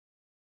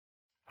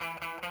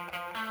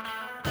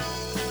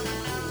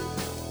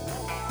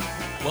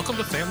Welcome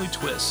to Family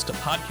Twist, a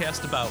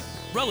podcast about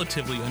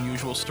relatively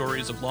unusual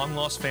stories of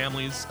long-lost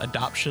families,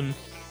 adoption,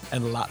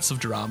 and lots of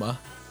drama.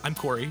 I'm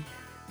Corey.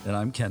 And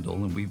I'm Kendall,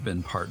 and we've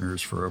been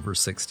partners for over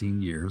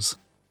 16 years.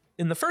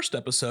 In the first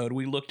episode,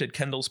 we looked at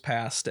Kendall's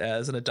past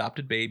as an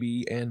adopted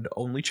baby and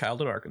only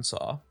child in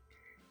Arkansas,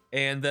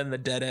 and then the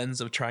dead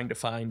ends of trying to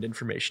find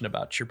information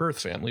about your birth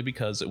family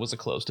because it was a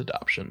closed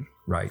adoption.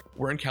 Right.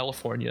 We're in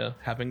California,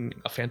 having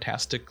a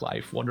fantastic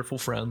life, wonderful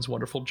friends,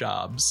 wonderful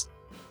jobs.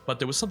 But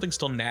there was something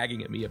still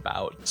nagging at me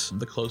about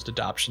the closed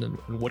adoption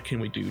and what can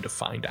we do to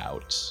find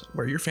out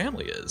where your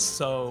family is.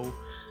 So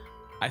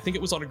I think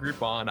it was on a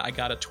Groupon. I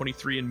got a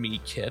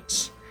 23andMe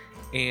kit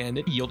and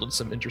it yielded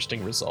some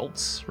interesting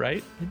results,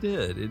 right?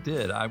 It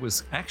did. I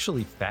was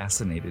actually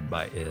fascinated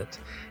by it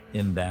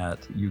in that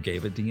you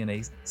gave a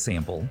DNA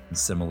sample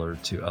similar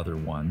to other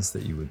ones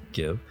that you would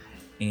give.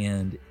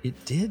 And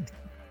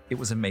it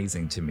was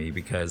amazing to me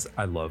because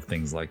I love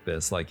things like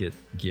this. Like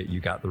you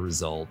got the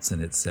results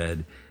and it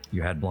said,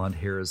 you had blonde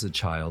hair as a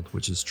child,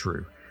 which is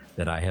true.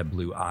 That I had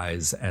blue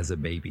eyes as a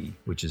baby,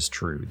 which is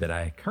true. That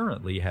I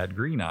currently had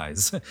green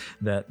eyes.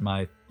 That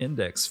my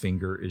index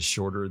finger is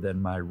shorter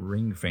than my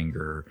ring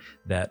finger.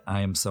 That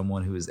I am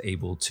someone who is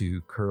able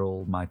to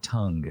curl my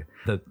tongue.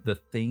 The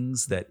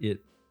things that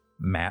it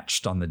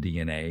matched on the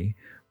DNA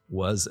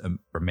was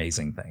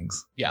amazing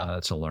things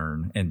to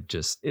learn. And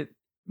just it.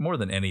 More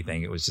than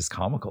anything, it was just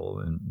comical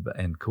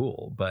and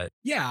cool. But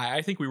yeah,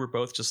 I think we were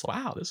both just,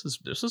 wow, this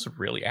is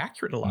really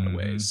accurate in a lot of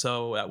ways.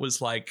 So that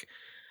was like,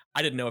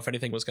 I didn't know if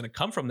anything was going to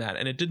come from that.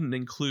 And it didn't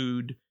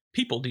include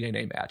people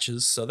DNA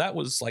matches. So that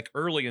was like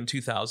early in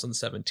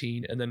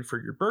 2017. And then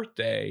for your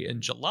birthday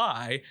in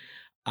July,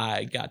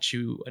 I got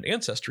you an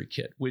Ancestry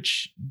kit,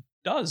 which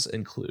does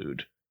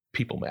include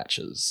people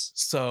matches.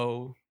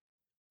 So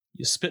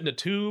you spit in a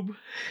tube,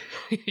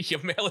 you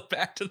mail it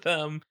back to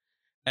them,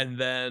 and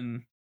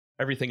then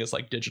everything is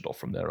like digital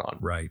from there on.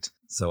 Right.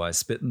 So I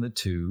spit in the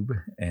tube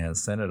and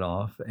sent it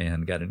off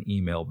and got an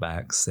email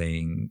back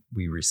saying,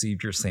 we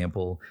received your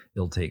sample.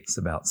 It'll take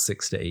about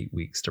 6 to 8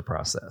 weeks to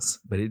process.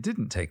 But it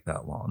didn't take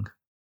that long.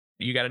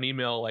 You got an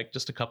email like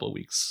just a couple of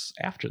weeks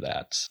after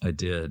that. I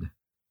did.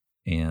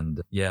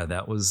 And yeah,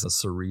 that was a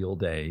surreal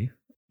day.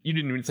 You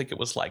didn't even think it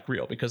was like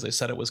real because they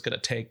said it was going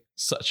to take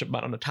such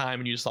amount of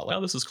time. And you just thought,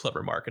 well, this is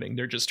clever marketing.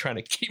 They're just trying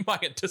to keep my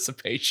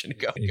anticipation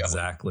going.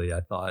 Exactly. I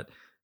thought,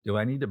 do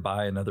I need to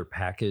buy another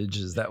package?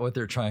 Is that what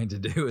they're trying to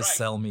do, is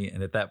sell me?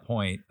 And at that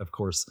point, of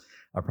course,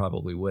 I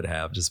probably would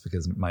have, just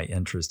because my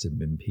interest had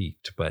been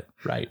piqued. But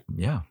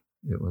yeah,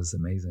 it was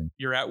amazing.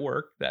 You're at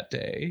work that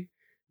day.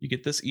 You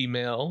get this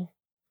email.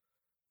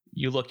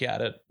 You look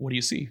at it. What do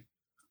you see?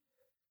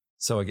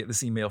 So I get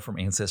this email from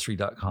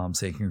Ancestry.com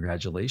saying,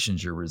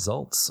 congratulations, your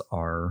results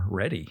are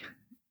ready.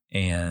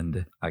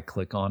 And I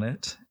click on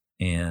it.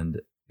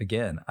 And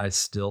again, I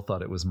still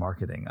thought it was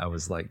marketing. I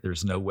was like,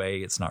 there's no way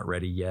it's not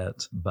ready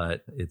yet.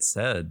 But it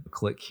said,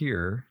 click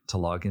here to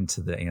log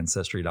into the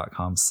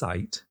Ancestry.com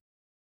site,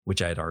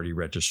 which I had already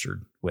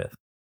registered with.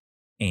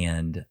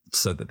 And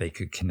so that they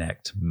could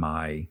connect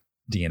my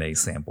DNA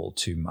sample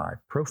to my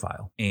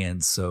profile.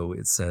 And so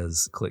it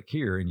says, click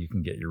here and you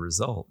can get your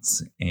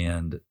results.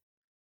 And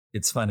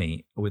it's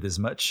funny, with as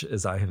much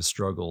as I have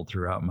struggled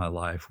throughout my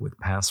life with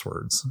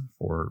passwords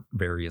for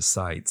various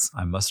sites,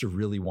 I must have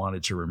really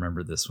wanted to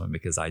remember this one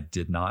because I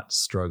did not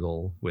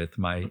struggle with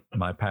my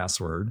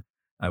password.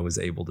 I was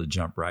able to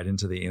jump right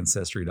into the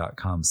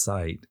Ancestry.com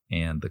site.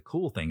 And the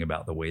cool thing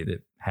about the way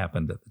that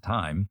happened at the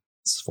time,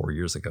 it's 4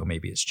 years ago,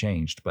 maybe it's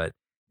changed, but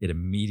it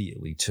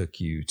immediately took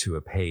you to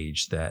a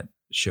page that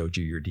showed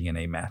you your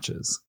DNA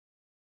matches.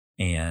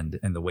 And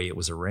the way it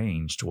was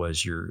arranged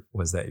was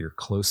that your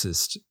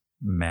closest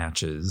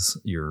matches,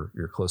 your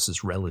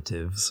closest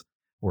relatives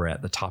were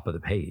at the top of the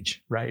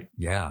page. Right.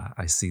 Yeah.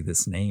 I see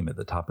this name at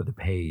the top of the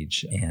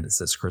page and it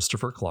says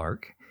Christopher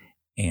Clark,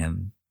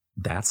 and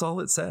that's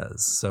all it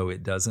says. So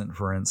it doesn't,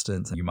 for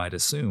instance, you might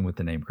assume with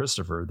the name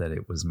Christopher that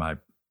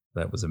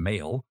that was a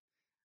male,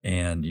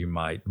 and you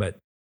might, but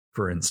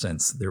for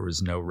instance, there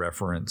was no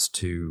reference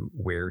to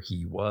where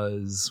he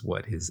was,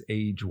 what his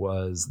age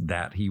was,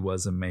 that he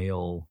was a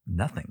male,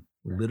 nothing,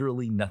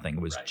 literally nothing.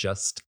 It was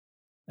just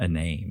a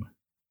name.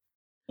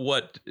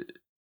 What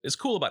is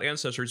cool about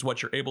Ancestry is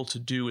what you're able to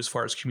do as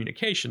far as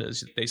communication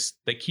is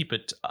they keep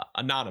it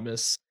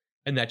anonymous,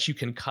 and that you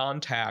can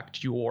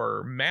contact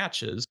your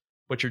matches,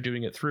 but you're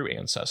doing it through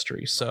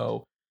Ancestry.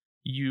 So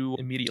you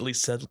immediately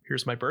said,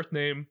 here's my birth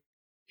name,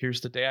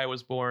 here's the day I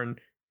was born,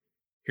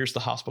 here's the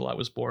hospital I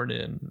was born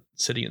in,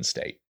 city and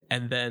state.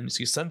 And then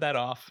so you send that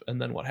off,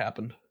 and then what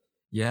happened?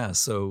 Yeah.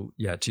 So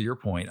yeah, to your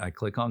point, I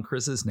click on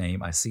Chris's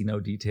name. I see no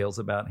details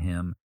about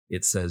him.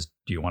 It says,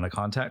 do you want to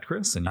contact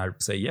Chris? And I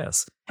say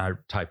yes. I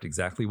typed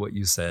exactly what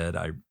you said.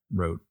 I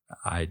wrote,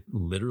 I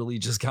literally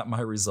just got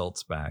my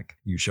results back.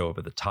 You show up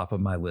at the top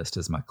of my list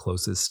as my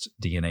closest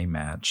DNA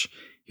match.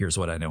 Here's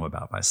what I know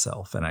about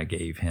myself. And I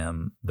gave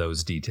him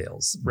those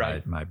details.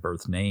 Right. My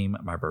birth name,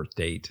 my birth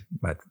date,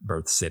 my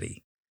birth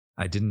city.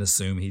 I didn't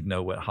assume he'd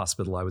know what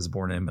hospital I was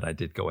born in, but I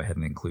did go ahead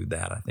and include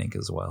that, I think,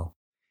 as well.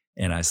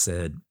 And I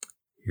said,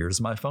 here's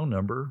my phone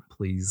number.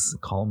 Please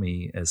call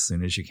me as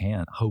soon as you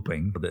can,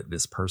 hoping that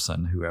this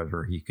person,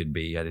 whoever he could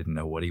be, I didn't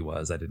know what he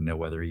was. I didn't know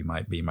whether he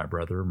might be my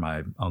brother,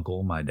 my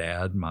uncle, my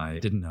dad,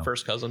 didn't know.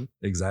 First cousin.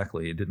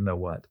 Exactly. I didn't know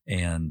what.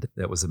 And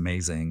that was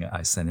amazing.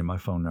 I sent him my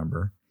phone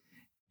number.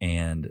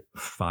 And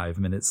 5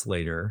 minutes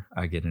later,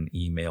 I get an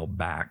email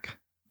back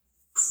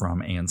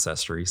from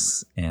Ancestry.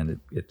 And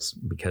it's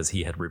because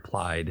he had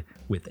replied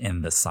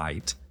within the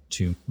site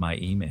to my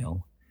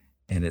email.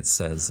 And it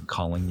says,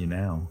 calling you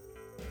now.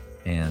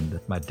 And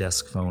my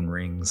desk phone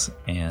rings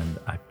and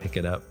I pick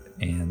it up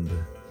and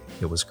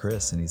it was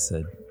Chris. And he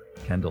said,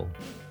 Kendall,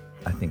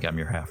 I think I'm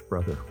your half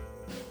brother.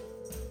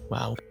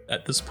 Wow.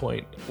 At this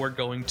point, we're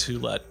going to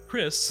let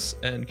Chris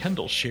and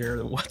Kendall share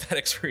what that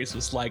experience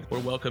was like. We're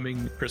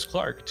welcoming Chris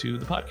Clark to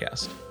the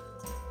podcast.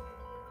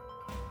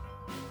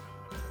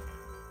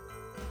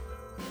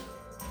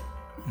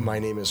 My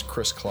name is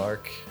Chris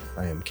Clark.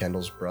 I am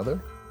Kendall's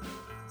brother.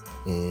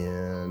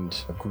 And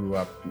I grew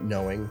up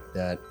knowing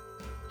that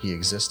he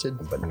existed,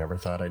 but I never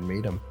thought I'd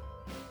meet him.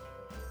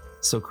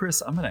 So,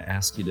 Chris, I'm going to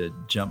ask you to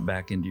jump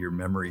back into your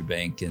memory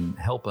bank and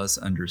help us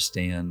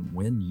understand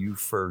when you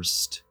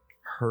first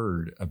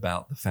heard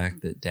about the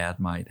fact that Dad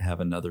might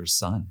have another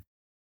son.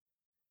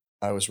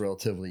 I was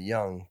relatively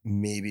young,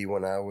 maybe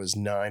when I was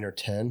 9 or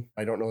 10.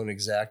 I don't know an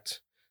exact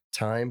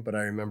time, but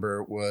I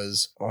remember it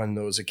was on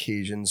those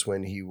occasions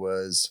when he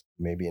was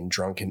maybe in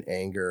drunken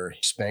anger.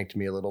 He spanked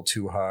me a little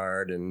too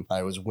hard and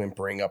I was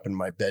whimpering up in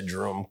my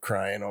bedroom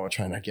crying,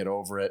 trying to get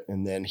over it.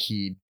 And then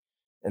he'd,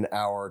 an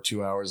hour or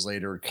 2 hours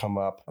later, come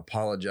up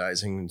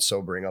apologizing and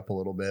sobering up a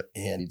little bit.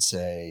 And he'd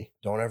say,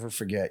 don't ever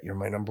forget, you're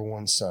my number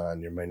one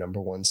son. You're my number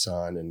one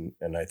son.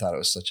 And I thought it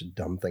was such a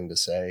dumb thing to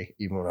say.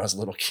 Even when I was a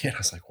little kid, I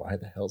was like, why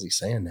the hell is he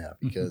saying that?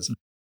 Because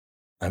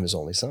I'm his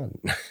only son.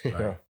 You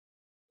know?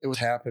 It was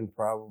happened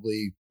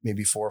probably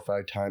maybe 4 or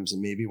 5 times.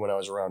 And maybe when I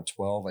was around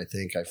 12, I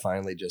think I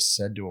finally just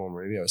said to him,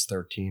 or maybe I was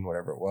 13,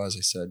 whatever it was.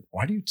 I said,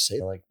 why do you say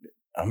like,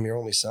 I'm your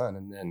only son?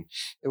 And then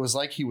it was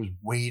like he was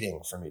waiting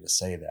for me to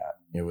say that.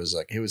 It was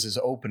like, it was his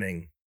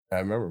opening. I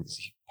remember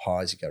he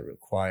paused, he got real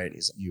quiet.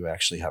 He's like, you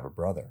actually have a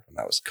brother. And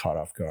I was caught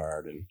off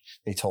guard. And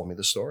he told me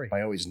the story.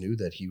 I always knew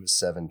that he was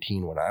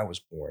 17 when I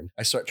was born.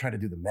 I started trying to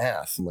do the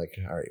math. I'm like,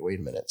 all right, wait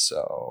a minute.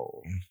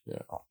 So,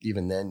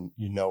 even then,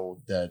 you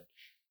know that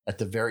at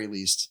the very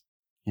least,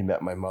 he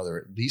met my mother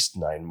at least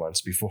 9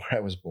 months before I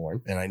was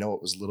born. And I know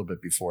it was a little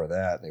bit before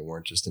that. They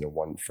weren't just in a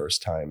one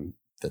first time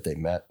that they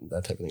met,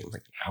 that type of thing. I'm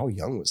like, how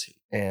young was he?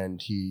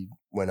 And he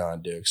went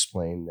on to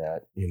explain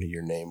that,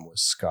 your name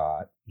was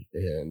Scott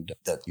and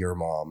that your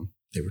mom,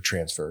 they were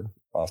transferred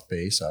off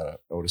base out of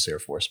Otis Air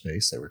Force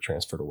Base. They were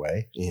transferred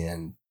away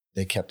and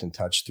they kept in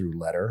touch through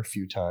letter a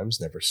few times,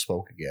 never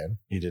spoke again.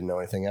 He didn't know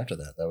anything after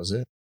that. That was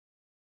it.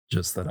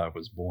 Just that I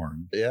was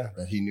born. Yeah,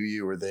 that he knew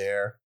you were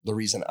there. The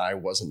reason I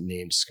wasn't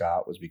named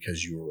Scott was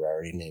because you were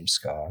already named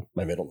Scott.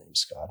 My middle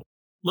name's Scott.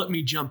 Let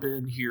me jump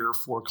in here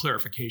for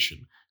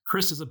clarification.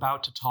 Chris is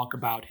about to talk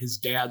about his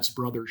dad's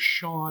brother,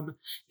 Sean,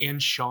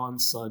 and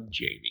Sean's son,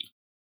 Jamie.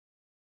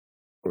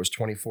 It was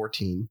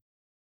 2014.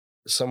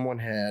 Someone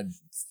had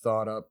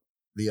thought up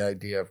the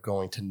idea of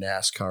going to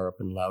NASCAR up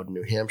in Loudon,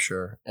 New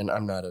Hampshire, and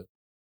I'm not a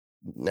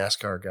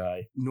NASCAR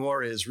guy,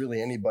 nor is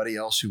really anybody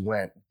else who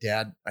went.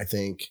 Dad, I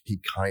think he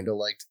kind of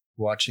liked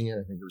watching it.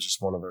 I think it was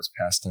just one of those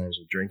pastimes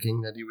of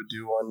drinking that he would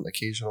do on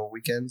occasional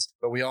weekends.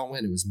 But we all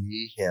went. It was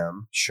me,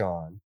 him,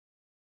 Sean.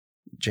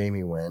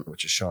 Jamie went,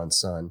 which is Sean's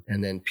son,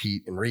 and then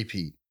Pete and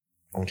Repeat.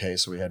 Okay,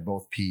 so we had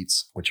both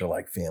Pete's, which are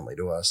like family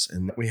to us.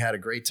 And we had a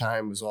great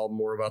time. It was all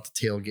more about the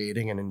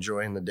tailgating and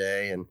enjoying the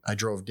day. And I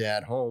drove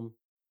Dad home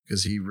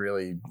because he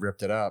really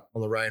ripped it up.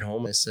 On the ride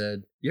home, I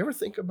said, you ever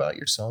think about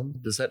your son?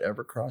 Does that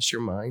ever cross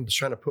your mind? I was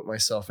trying to put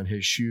myself in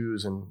his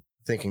shoes and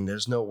thinking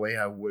there's no way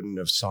I wouldn't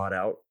have sought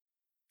out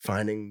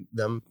finding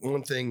them.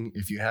 One thing,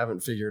 if you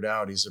haven't figured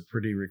out, he's a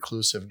pretty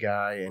reclusive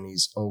guy and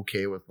he's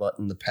okay with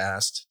letting the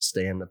past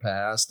stay in the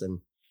past. And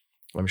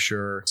I'm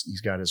sure he's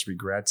got his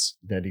regrets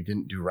that he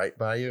didn't do right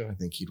by you. I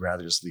think he'd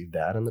rather just leave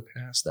that in the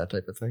past, that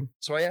type of thing.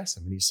 So I asked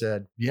him and he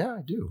said, yeah,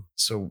 I do.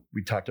 So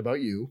we talked about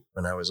you.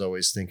 And I was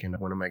always thinking,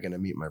 when am I going to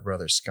meet my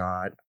brother,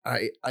 Scott?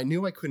 I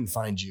knew I couldn't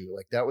find you.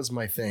 Like that was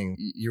my thing.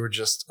 You were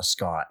just a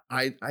Scott.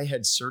 I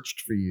had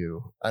searched for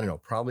you, I don't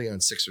know, probably on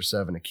 6 or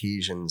 7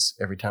 occasions.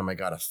 Every time I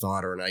got a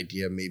thought or an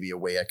idea, maybe a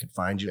way I could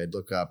find you, I'd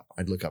look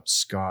up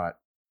Scott,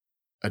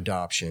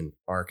 adoption,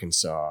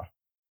 Arkansas,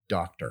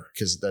 doctor,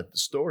 because the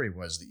story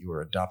was that you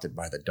were adopted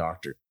by the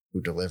doctor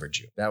who delivered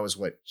you. That was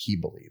what he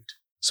believed.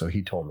 So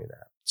he told me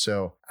that.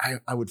 So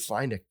I would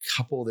find a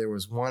couple. There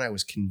was one I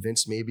was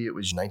convinced maybe it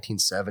was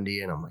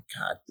 1970. And I'm like,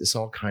 God, this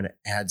all kind of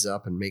adds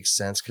up and makes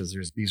sense because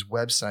there's these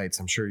websites,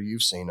 I'm sure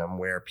you've seen them,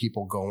 where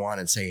people go on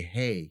and say,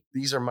 hey,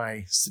 these are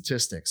my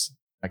statistics.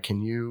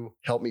 Can you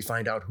help me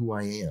find out who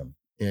I am?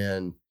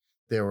 And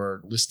there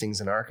were listings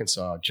in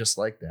Arkansas just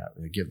like that.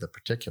 They give the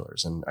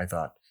particulars. And I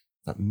thought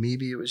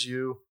maybe it was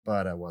you,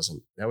 but I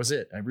wasn't. That was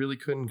it. I really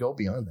couldn't go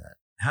beyond that.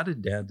 How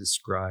did Dad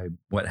describe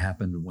what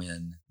happened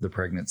when the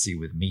pregnancy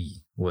with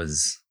me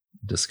was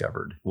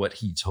discovered? What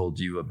he told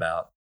you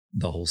about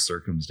the whole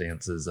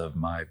circumstances of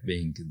my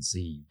being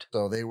conceived?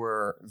 So they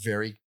were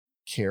very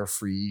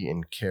carefree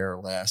and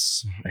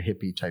careless,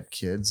 hippie type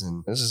kids.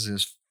 And this is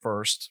his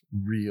first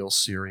real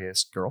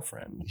serious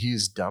girlfriend.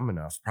 He's dumb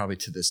enough, probably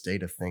to this day,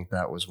 to think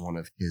that was one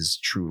of his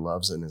true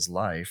loves in his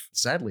life.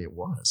 Sadly, it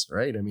was,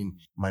 right? I mean,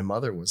 my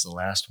mother was the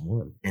last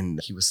one, and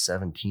he was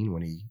 17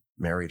 when he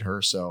married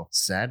her. So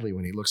sadly,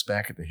 when he looks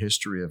back at the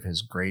history of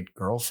his great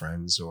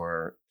girlfriends,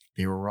 or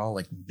they were all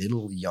like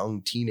middle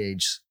young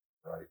teenage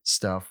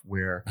stuff,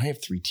 where I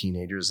have 3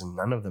 teenagers and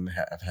none of them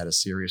have had a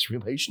serious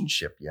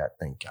relationship yet,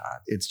 thank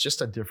God. It's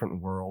just a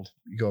different world.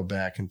 You go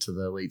back into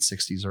the late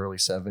 60s, early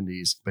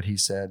 70s, but he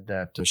said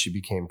that she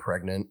became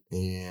pregnant,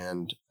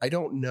 and I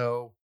don't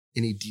know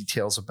any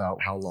details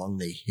about how long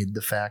they hid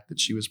the fact that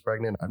she was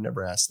pregnant. I've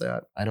never asked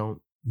that. I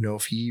don't know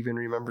if he even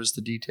remembers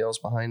the details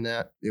behind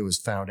that. It was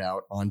found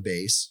out on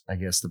base. I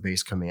guess the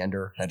base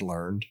commander had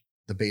learned.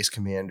 The base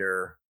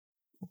commander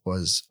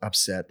was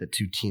upset that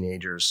 2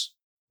 teenagers,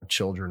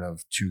 children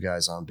of 2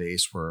 guys on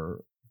base,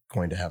 were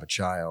going to have a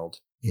child.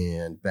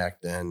 And back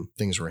then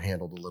things were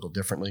handled a little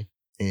differently,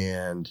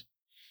 and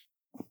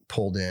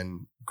pulled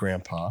in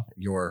Grandpa,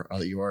 your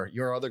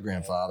other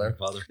grandfather.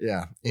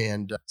 Yeah.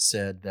 And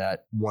said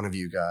that one of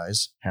you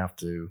guys have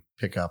to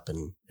pick up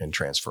and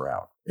transfer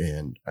out.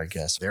 And I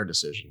guess their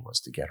decision was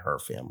to get her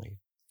family,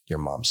 your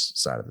mom's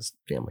side of the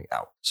family,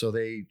 out. So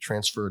they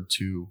transferred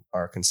to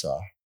Arkansas.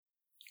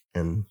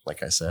 And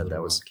like I said,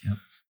 that was,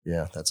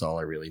 yeah, that's all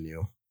I really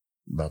knew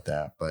about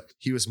that. But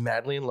he was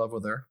madly in love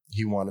with her.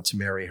 He wanted to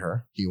marry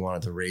her. He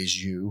wanted to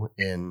raise you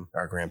in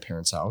our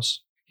grandparents'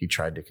 house. He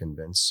tried to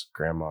convince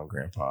Grandma and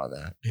Grandpa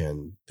that,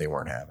 and they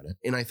weren't having it.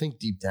 And I think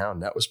deep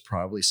down, that was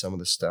probably some of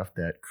the stuff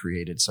that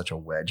created such a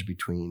wedge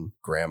between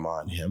Grandma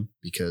and him,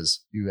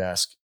 because you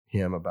ask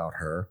him about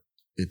her,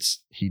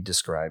 he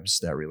describes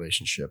that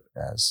relationship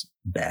as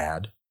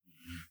bad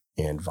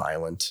and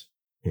violent.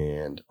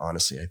 And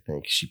honestly, I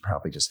think she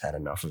probably just had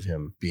enough of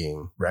him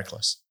being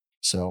reckless.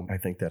 So I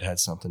think that had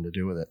something to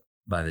do with it.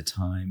 By the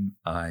time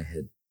I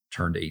had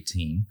turned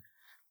 18,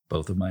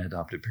 both of my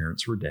adopted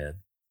parents were dead.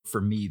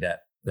 For me,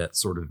 that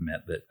sort of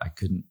meant that I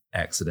couldn't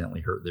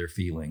accidentally hurt their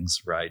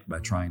feelings, right, by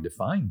trying to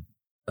find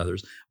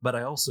others. But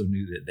I also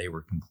knew that they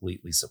were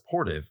completely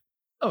supportive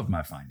of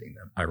my finding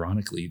them.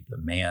 Ironically, the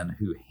man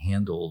who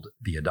handled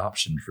the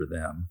adoption for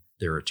them,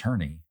 their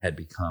attorney, had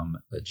become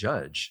a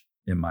judge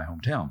in my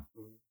hometown.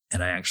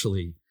 And I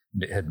actually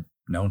had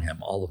known him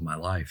all of my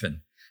life.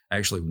 And I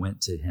actually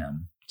went to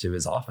him, to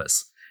his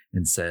office,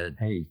 and said,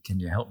 "Hey, can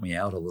you help me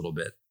out a little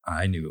bit?"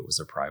 I knew it was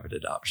a private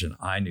adoption.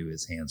 I knew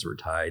his hands were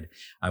tied.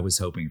 I was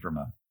hoping from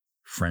a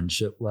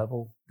friendship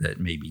level that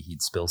maybe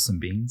he'd spill some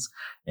beans,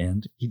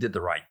 and he did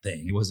the right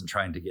thing. He wasn't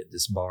trying to get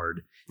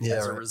disbarred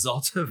as a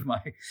result of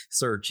my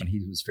search. And he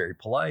was very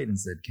polite and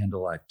said,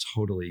 "Kendall, I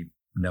totally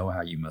know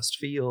how you must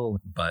feel,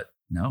 but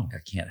no, I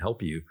can't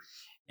help you."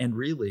 And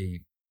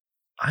really,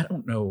 I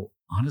don't know,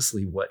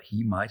 honestly, what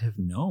he might have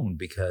known,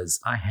 because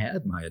I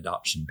had my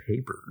adoption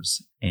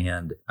papers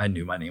and I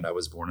knew my name. I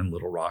was born in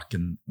Little Rock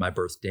and my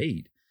birth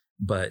date,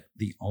 but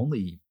the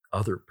only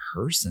other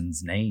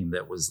person's name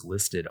that was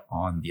listed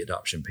on the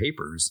adoption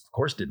papers, of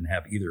course, didn't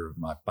have either of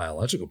my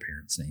biological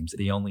parents' names.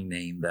 The only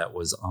name that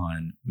was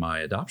on my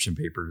adoption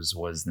papers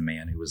was the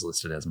man who was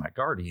listed as my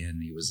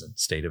guardian. He was a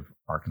state of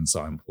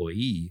Arkansas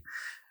employee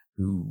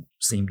who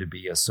seemed to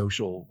be a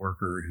social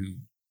worker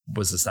who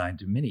was assigned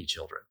to many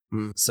children.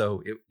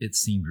 So it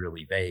seemed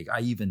really vague. I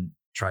even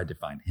tried to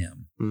find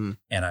him,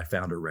 and I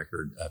found a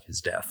record of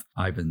his death.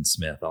 Ivan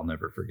Smith, I'll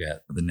never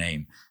forget the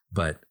name.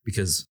 But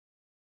because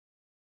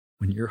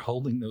when you're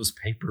holding those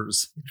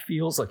papers, it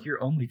feels like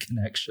your only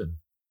connection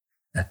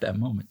at that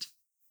moment.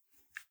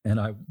 And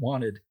I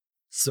wanted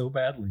so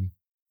badly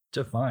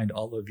to find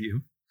all of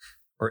you,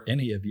 or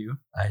any of you.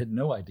 I had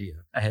no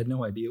idea. I had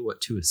no idea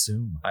what to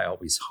assume. I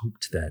always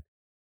hoped that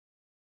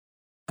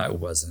I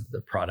wasn't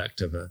the product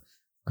of a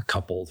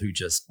couple who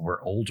just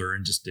were older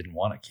and just didn't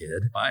want a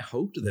kid. I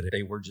hoped that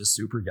they were just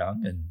super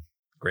young and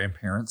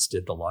grandparents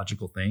did the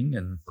logical thing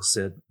and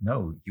said,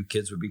 "No, you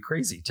kids would be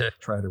crazy to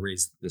try to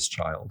raise this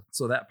child."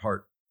 So that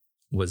part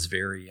was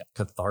very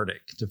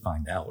cathartic to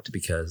find out,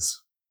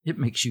 because it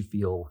makes you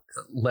feel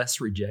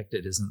less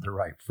rejected isn't the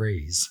right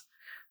phrase,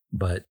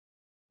 but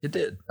it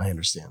did. I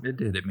understand. It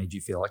did. It made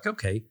you feel like,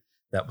 okay,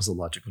 that was a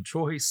logical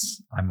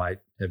choice. I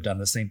might have done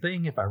the same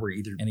thing if I were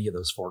either any of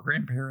those 4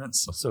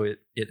 grandparents. So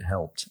it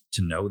helped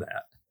to know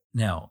that.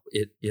 Now,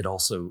 it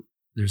also,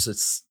 there's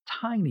this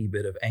tiny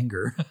bit of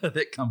anger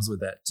that comes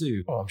with that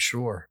too. Oh, I'm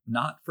sure.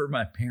 Not for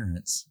my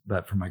parents,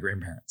 but for my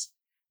grandparents.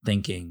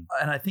 Thinking,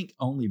 and I think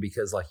only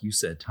because, like you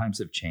said, times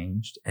have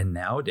changed. And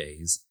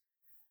nowadays,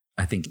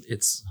 I think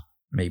it's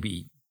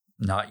maybe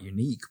not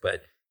unique,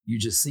 but you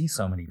just see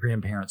so many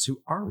grandparents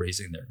who are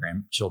raising their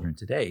grandchildren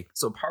today.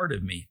 So part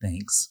of me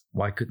thinks,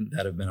 why couldn't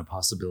that have been a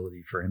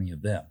possibility for any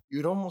of them?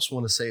 You'd almost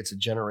want to say it's a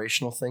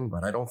generational thing,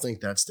 but I don't think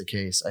that's the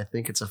case. I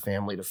think it's a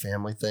family to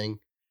family thing.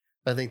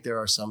 I think there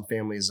are some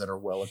families that are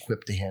well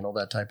equipped to handle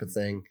that type of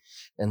thing,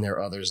 and there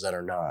are others that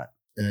are not.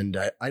 And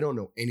I don't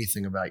know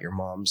anything about your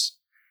mom's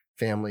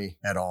family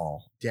at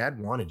all.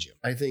 Dad wanted you.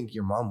 I think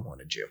your mom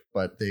wanted you,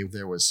 but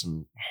there was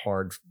some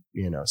hard,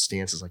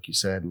 stances, like you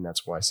said, and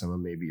that's why some of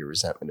maybe your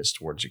resentment is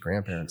towards your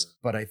grandparents.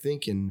 But I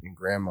think in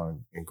grandma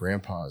and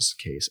grandpa's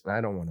case, and I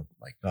don't want to,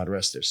 like, God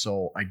rest their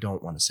soul, I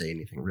don't want to say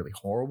anything really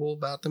horrible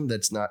about them.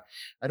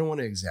 I don't want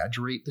to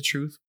exaggerate the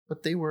truth,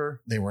 but they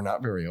were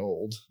not very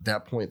old. At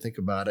that point, think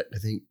about it. I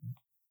think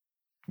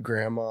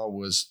grandma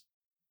was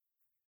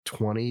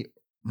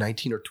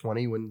 19 or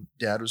 20 when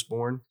Dad was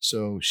born.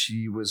 So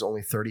she was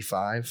only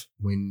 35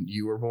 when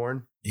you were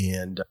born,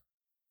 and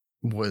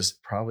was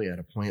probably at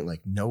a point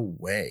like, no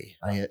way.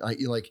 I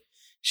like,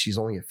 she's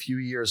only a few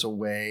years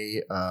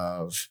away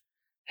of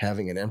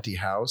having an empty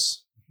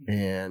house,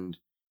 and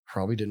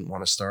probably didn't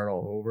want to start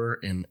all over.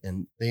 And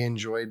they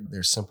enjoyed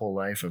their simple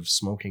life of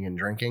smoking and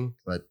drinking,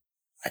 but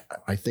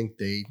I think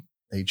they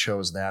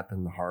chose that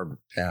than the hard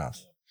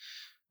path.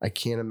 I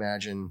can't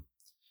imagine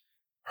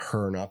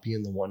her not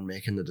being the one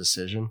making the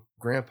decision.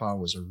 Grandpa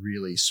was a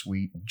really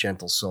sweet,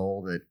 gentle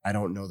soul that I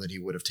don't know that he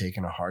would have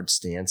taken a hard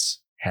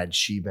stance had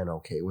she been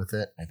okay with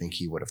it. I think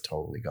he would have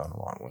totally gone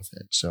along with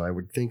it. So I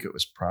would think it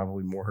was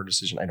probably more her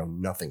decision. I know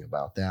nothing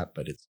about that,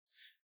 but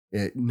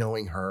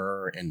knowing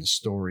her and the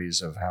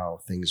stories of how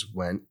things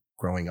went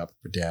growing up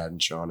for Dad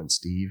and Sean and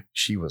Steve,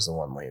 she was the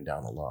one laying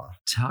down the law.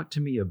 Talk to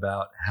me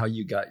about how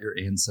you got your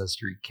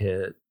Ancestry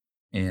kit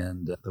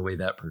and the way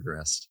that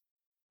progressed.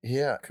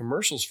 Yeah,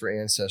 commercials for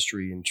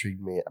Ancestry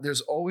intrigued me.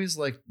 There's always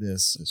like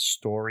this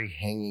story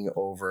hanging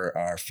over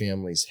our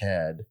family's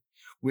head,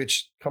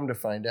 which, come to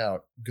find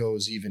out,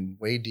 goes even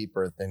way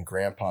deeper than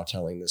Grandpa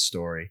telling this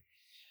story.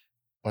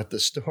 But the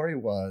story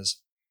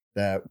was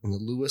that in the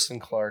Lewis and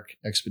Clark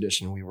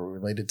expedition, we were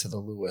related to the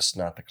Lewis,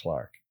 not the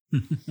Clark.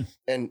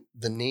 And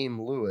the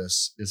name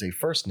Lewis is a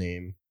first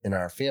name in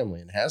our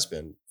family and has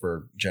been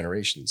for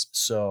generations.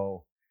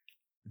 So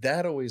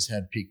that always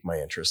had piqued my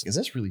interest. Is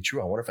this really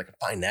true? I wonder if I can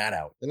find that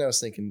out. Then I was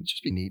thinking, it'd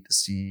just be neat to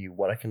see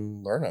what I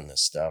can learn on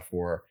this stuff.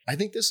 Or I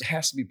think this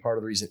has to be part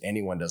of the reason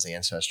anyone does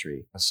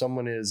Ancestry.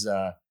 Someone is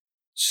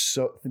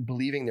so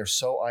believing they're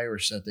so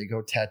Irish that they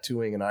go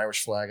tattooing an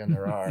Irish flag on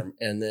their arm,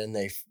 and then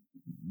they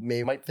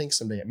might think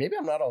someday, maybe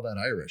I'm not all that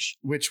Irish,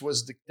 which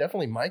was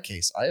definitely my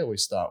case. I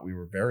always thought we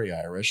were very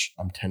Irish.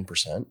 I'm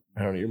 10%.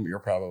 I don't know. You're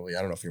probably, I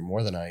don't know if you're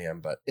more than I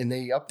am, and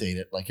they update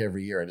it like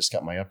every year. I just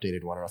got my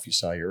updated one. I don't know if you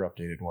saw your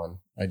updated one.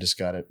 I just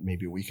got it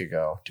maybe a week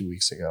ago, 2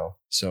 weeks ago.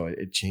 So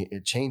it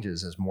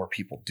changes as more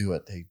people do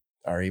it. They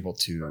are able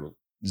to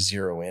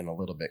zero in a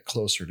little bit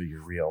closer to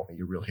your real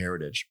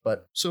heritage.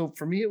 But so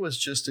for me, it was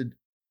just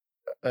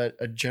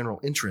a general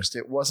interest.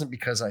 It wasn't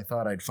because I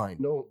thought I'd find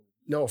no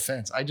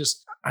offense.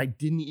 I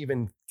didn't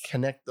even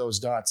connect those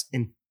dots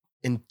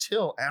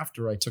until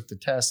after I took the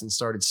test and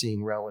started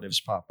seeing relatives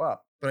pop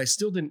up. But I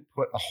still didn't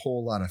put a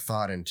whole lot of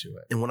thought into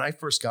it. And when I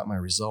first got my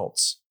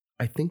results,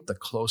 I think the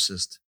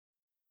closest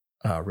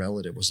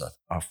relative was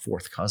a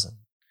fourth cousin.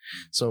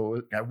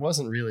 So I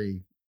wasn't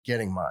really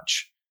getting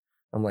much.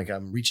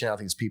 I'm reaching out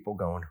to these people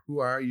going, who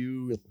are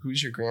you?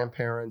 Who's your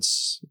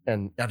grandparents?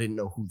 And I didn't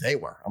know who they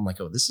were. I'm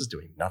like, oh, this is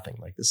doing nothing.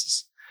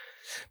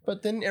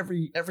 But then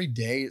every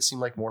day it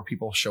seemed like more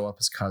people show up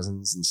as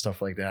cousins and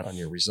stuff like that on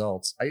your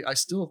results. I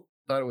still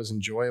thought it was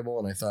enjoyable,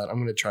 and I thought I'm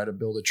going to try to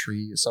build a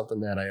tree, something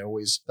that I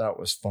always thought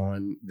was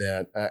fun.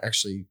 That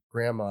actually,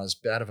 Grandma, as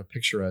bad of a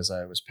picture as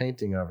I was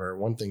painting of her,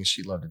 one thing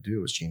she loved to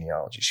do was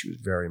genealogy. She was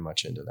very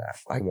much into that.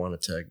 I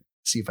wanted to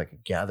see if I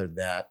could gather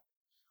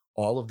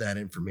all of that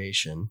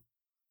information,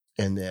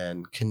 and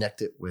then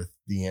connect it with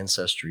the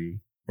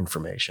Ancestry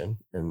information.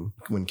 And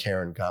when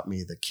Karen got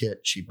me the kit,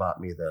 she bought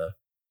me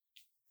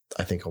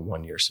I think a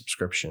 1-year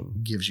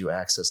subscription. Gives you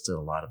access to a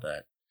lot of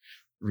that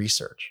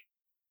research.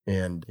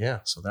 And yeah,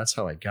 so that's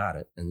how I got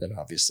it. And then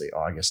obviously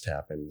August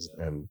happens,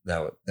 and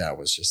that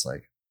was just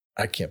like,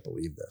 I can't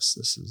believe this.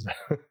 This is,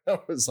 I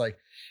was like,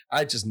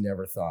 I just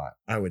never thought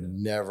I would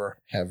never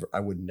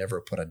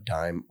put a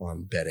dime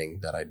on betting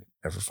that I'd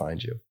ever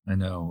find you. I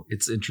know.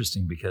 It's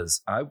interesting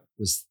because I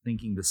was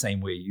thinking the same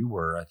way you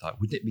were. I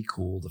thought, wouldn't it be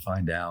cool to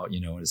find out,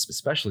 and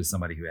especially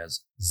somebody who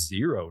has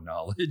zero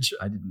knowledge.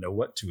 I didn't know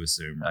what to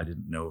assume. I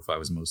didn't know if I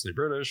was mostly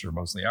British or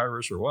mostly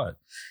Irish or what.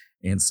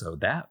 And so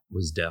that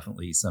was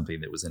definitely something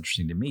that was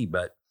interesting to me.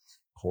 But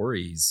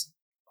Corey's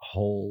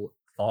whole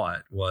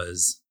thought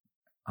was,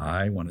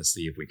 I want to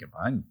see if we can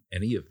find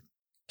any of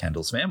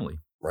Kendall's family.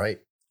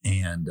 Right.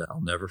 And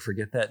I'll never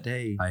forget that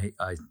day.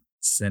 I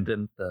sent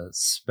in the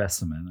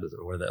specimen,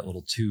 or that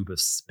little tube of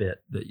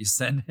spit that you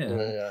send in.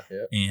 Yeah.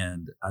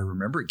 And I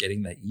remember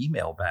getting that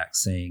email back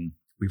saying,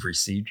 we've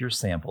received your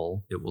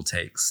sample. It will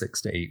take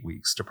 6 to 8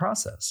 weeks to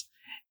process.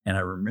 And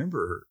I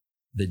remember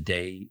the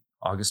day,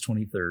 August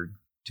 23rd,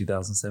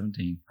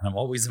 2017. And I'm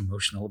always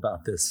emotional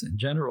about this in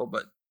general,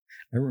 but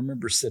I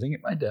remember sitting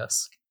at my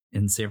desk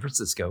in San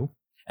Francisco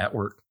at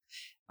work.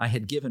 I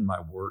had given my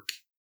work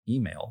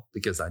email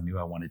because I knew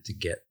I wanted to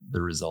get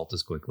the result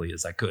as quickly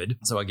as I could.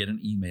 So I get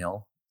an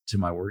email to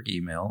my work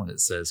email, and it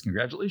says,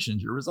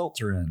 congratulations, your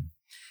results are in.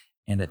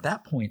 And at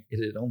that point,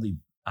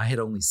 I had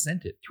only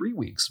sent it 3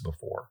 weeks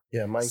before.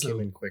 Yeah, mine came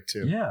in quick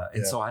too. Yeah.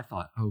 And so I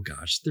thought, oh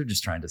gosh, they're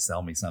just trying to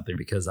sell me something,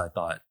 because I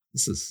thought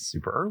this is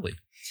super early.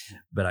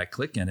 But I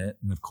click in it.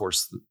 And of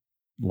course,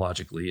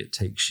 logically, it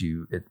takes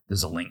you,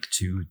 there's a link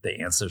to the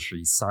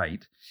Ancestry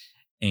site.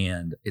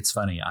 And it's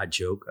funny, I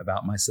joke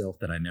about myself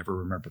that I never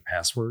remember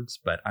passwords,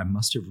 but I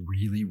must have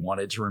really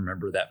wanted to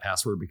remember that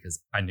password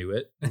because I knew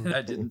it and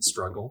I didn't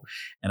struggle.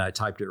 And I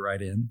typed it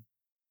right in.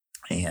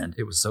 And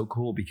it was so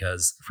cool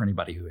because for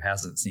anybody who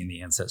hasn't seen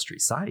the Ancestry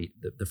site,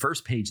 the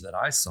first page that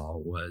I saw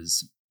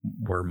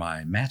were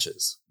my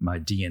matches, my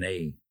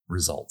DNA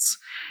results.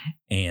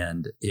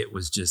 And it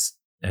was just,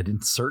 I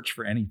didn't search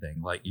for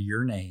anything. Like,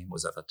 your name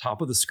was at the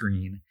top of the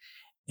screen,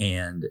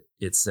 and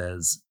it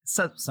said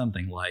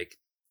something like,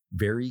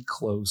 very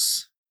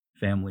close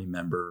family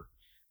member,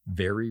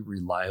 very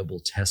reliable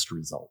test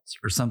results,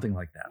 or something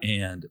like that.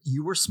 And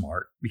you were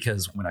smart,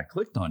 because when I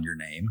clicked on your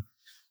name,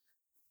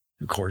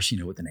 of course,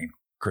 with the name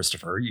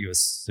Christopher, you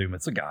assume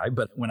it's a guy.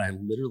 But when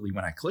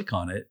I click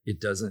on it,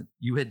 it doesn't,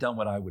 you had done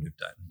what I would have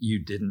done.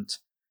 You didn't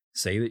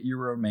say that you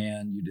were a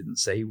man. You didn't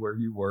say where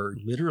you were.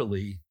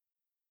 Literally,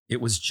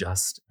 it was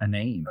just a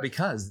name,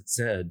 because it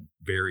said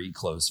very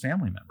close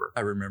family member. I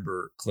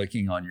remember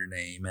clicking on your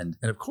name. And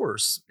of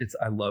course,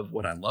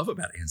 what I love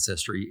about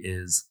Ancestry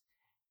is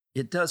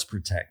it does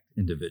protect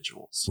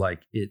individuals.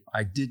 Like,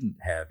 I didn't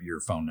have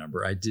your phone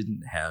number. I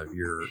didn't have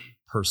your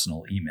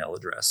personal email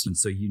address. And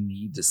so you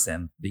need to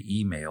send the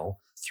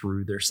email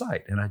through their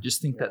site. And I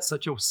just think that's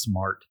such a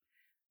smart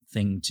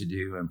thing to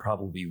do, and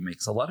probably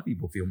makes a lot of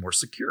people feel more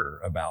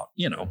secure about,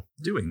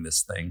 doing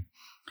this thing.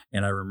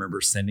 And I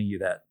remember sending you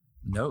that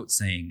note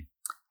saying,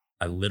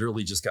 I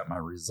literally just got my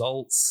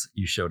results.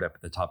 You showed up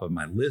at the top of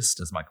my list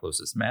as my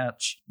closest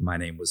match. My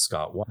name was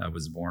Scott Watt. I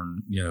was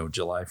born,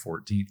 July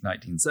 14th,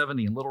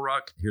 1970 in Little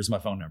Rock. Here's my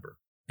phone number.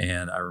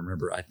 And I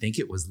remember, I think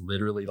it was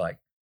literally like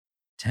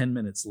 10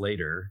 minutes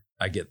later,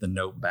 I get the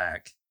note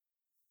back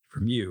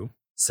from you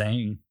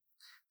saying,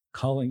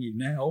 calling you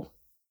now.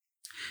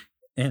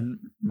 And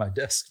my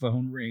desk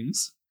phone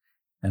rings,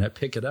 and I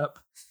pick it up,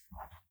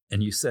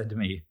 and you said to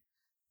me,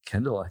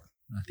 Kendall,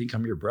 I think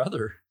I'm your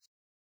brother.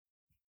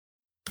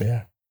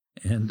 Yeah.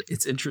 And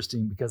it's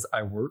interesting because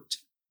I worked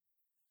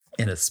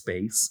in a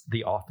space.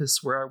 The office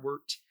where I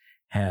worked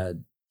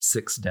had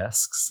 6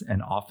 desks,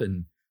 and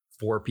often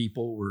 4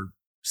 people were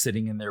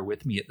sitting in there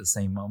with me at the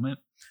same moment.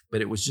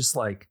 But it was just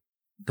like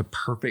the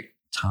perfect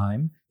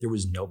time. There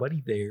was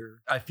nobody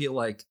there. I feel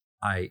like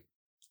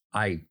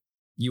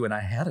you and I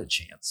had a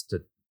chance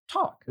to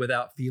talk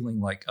without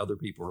feeling like other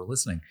people were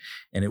listening.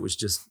 And it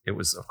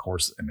was of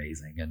course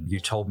amazing. And you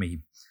told me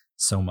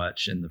so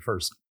much in the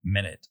first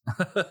minute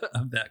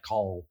of that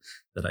call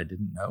that I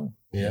didn't know.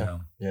 Yeah.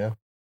 Yeah.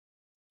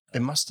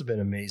 It must have been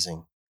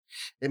amazing.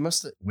 It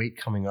must have weight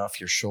coming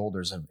off your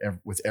shoulders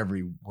with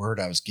every word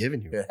I was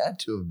giving you. It had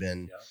to have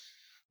been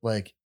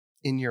like,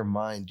 in your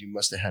mind, you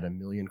must have had a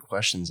million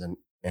questions,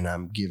 and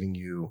I'm giving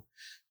you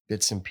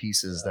bits and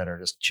pieces that are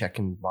just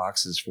checking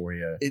boxes for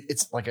you.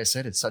 It's like I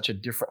said, it's such a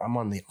different, I'm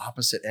on the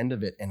opposite end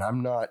of it, and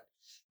I'm not,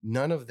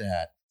 none of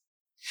that.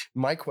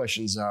 My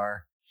questions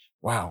are,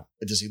 wow,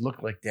 does he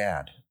look like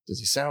Dad? Does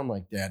he sound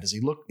like Dad? Is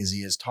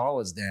he as tall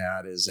as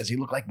Dad? Does he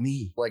look like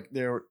me? Like,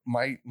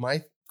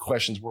 my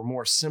questions were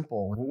more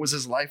simple. What was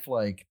his life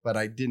like? But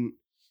I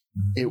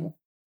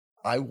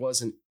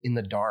wasn't in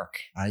the dark.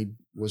 I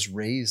was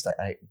raised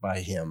by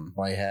him.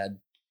 I had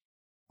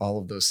all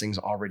of those things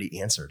already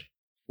answered.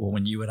 Well,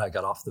 when you and I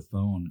got off the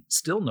phone,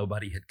 still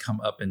nobody had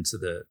come up into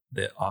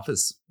the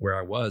office where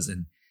I was.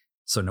 And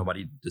so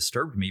nobody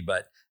disturbed me,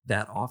 but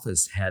that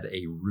office had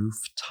a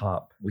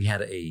rooftop. We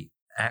had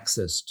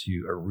access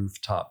to a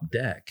rooftop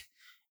deck,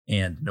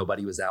 and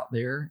nobody was out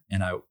there.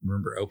 And I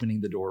remember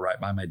opening the door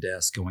right by my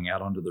desk, going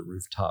out onto the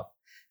rooftop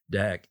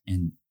deck,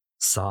 and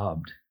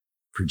sobbed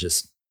for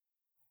just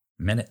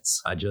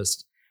minutes.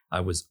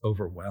 I was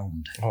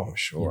overwhelmed. Oh,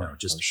 sure.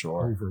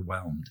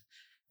 Overwhelmed.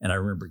 And I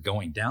remember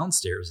going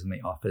downstairs in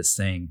the office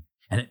saying,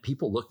 and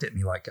people looked at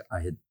me like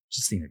I had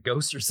just seen a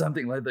ghost or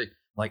something.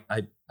 Like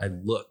I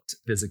looked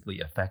physically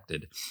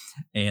affected.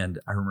 And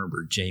I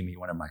remember Jamie,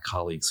 one of my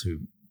colleagues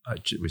who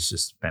was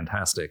just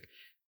fantastic.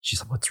 She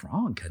said, "What's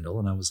wrong, Kendall?"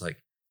 And I was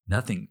like,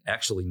 "Nothing.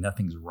 Actually,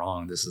 nothing's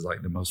wrong. This is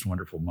like the most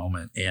wonderful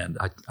moment." And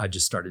I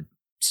just started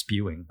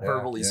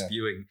verbally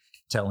spewing,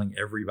 telling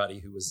everybody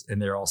who was, and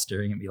they're all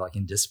staring at me like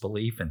in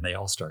disbelief, and they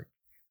all start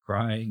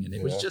crying. And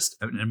it was just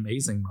an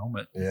amazing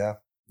moment. Yeah.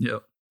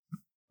 Yep.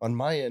 On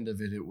my end of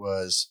it, it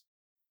was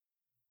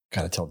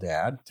gotta tell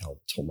Dad,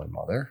 told my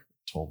mother,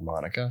 told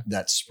Monica.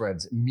 That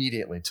spreads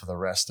immediately to the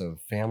rest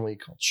of family,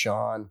 called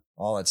Sean,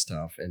 all that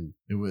stuff. And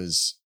it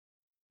was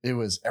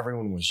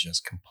everyone was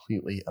just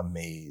completely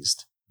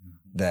amazed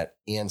that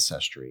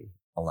Ancestry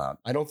allowed.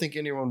 I don't think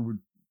anyone would,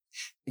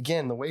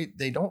 again, the way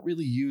they don't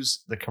really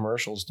use the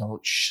commercials,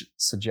 don't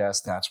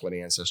suggest that's what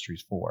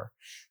Ancestry's for,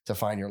 to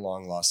find your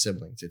long lost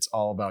siblings. It's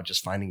all about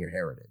just finding your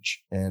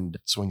heritage. And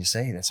so when you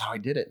say that's how I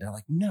did it, they're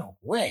like, no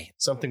way.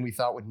 Something we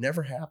thought would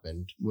never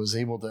happen was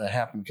able to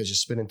happen because you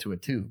spit into a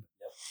tube.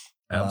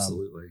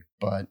 Absolutely.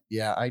 But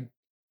yeah,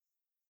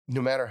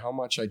 no matter how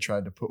much I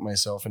tried to put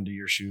myself into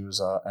your shoes,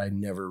 I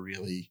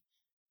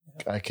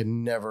could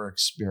never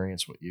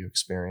experience what you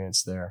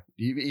experienced there.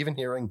 Even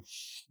hearing,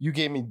 you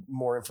gave me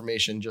more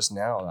information just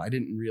now. I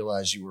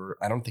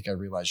don't think I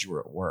realized you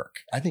were at work.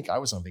 I think I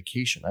was on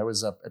vacation. I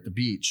was up at the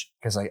beach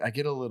because I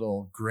get a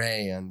little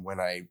gray and when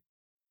I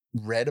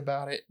read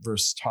about it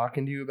versus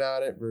talking to you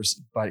about it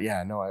but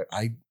yeah, no,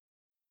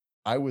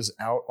 I was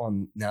out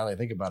on, now that I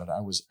think about it,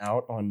 I was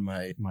out on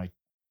I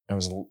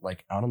was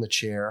like out on the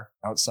chair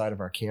outside of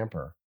our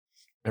camper.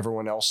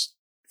 Everyone else,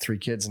 3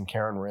 kids and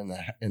Karen were in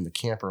the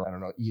camper, I don't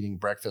know, eating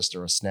breakfast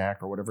or a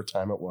snack or whatever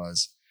time it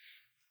was.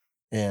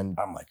 And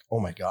I'm like,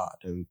 oh my God.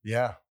 And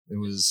yeah, it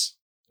was,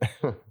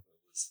 it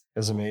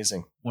was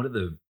amazing. One of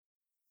the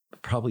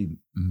probably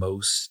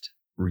most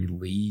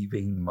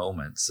relieving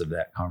moments of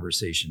that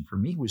conversation for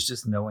me was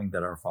just knowing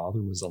that our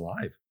father was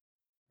alive.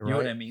 You know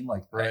what I mean?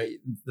 Like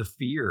the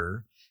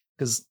fear,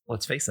 because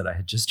let's face it, I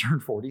had just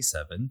turned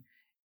 47.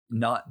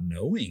 Not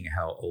knowing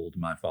how old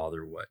my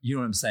father was. You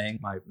know what I'm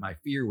saying? My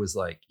fear was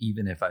like,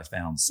 even if I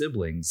found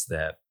siblings,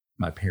 that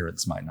my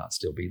parents might not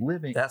still be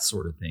living, that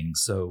sort of thing.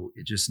 So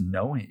just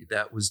knowing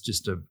that was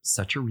just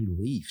such a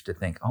relief to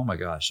think, oh my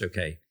gosh,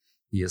 okay,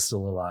 he is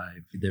still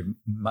alive. There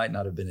might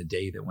not have been a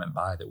day that went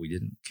by that we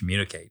didn't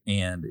communicate.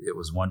 And it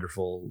was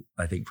wonderful,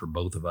 I think, for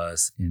both of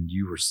us. And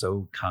you were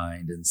so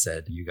kind and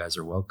said, you guys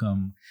are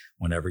welcome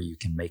whenever you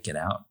can make it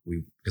out.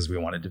 Because we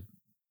wanted to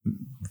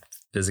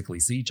physically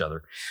see each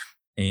other.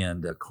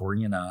 And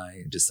Corey and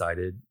I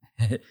decided,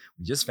 we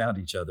just found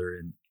each other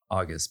in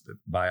August, but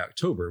by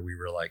October, we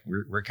were like,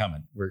 we're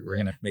coming. We're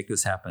going to make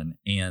this happen.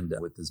 And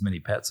with as many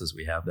pets as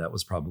we have, that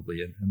was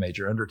probably a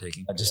major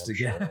undertaking just to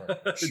get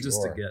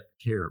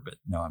care. But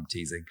no, I'm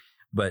teasing.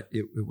 But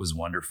it was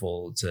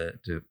wonderful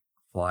to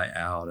fly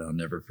out. I'll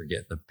never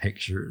forget the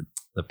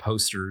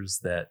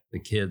posters that the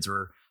kids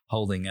were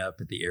holding up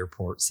at the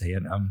airport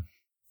saying, I'm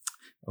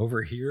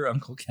over here,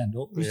 Uncle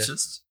Kendall. It was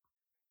just,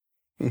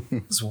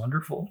 it was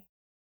wonderful.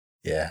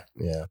 Yeah.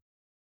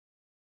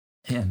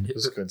 And it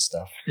was good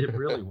stuff. It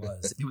really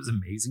was. It was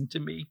amazing to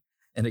me.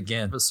 And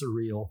again, a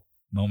surreal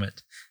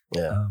moment.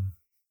 Yeah.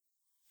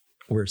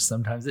 Where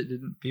sometimes it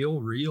didn't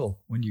feel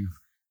real when you've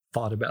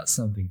thought about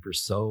something for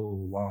so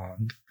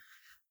long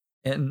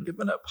and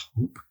given up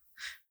hope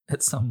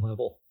at some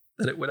level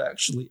that it would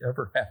actually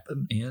ever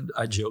happen. And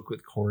I joke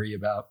with Corey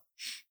about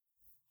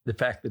the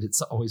fact that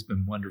it's always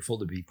been wonderful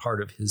to be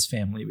part of his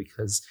family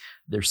because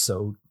they're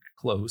so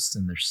close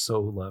and they're so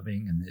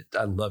loving, and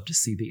I love to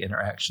see the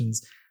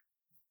interactions,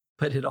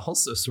 but it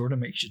also sort of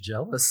makes you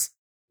jealous.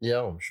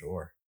 Yeah, I'm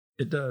sure.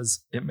 It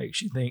does. It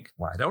makes you think,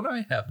 why don't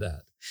I have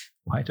that?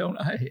 Why don't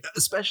I?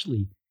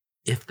 Especially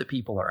if the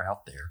people are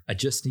out there. I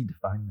just need to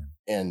find them.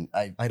 And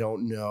I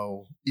don't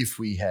know if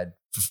we have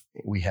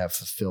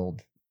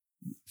fulfilled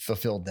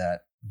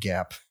that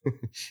gap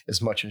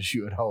as much as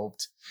you had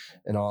hoped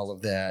and all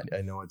of that.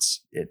 I know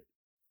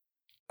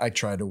I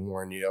try to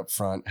warn you up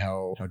front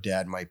how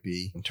Dad might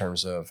be in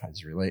terms of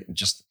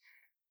just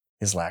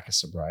his lack of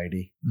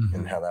sobriety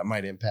and how that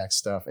might impact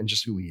stuff and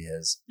just who he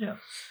is. Yeah.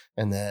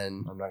 And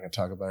then I'm not going to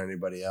talk about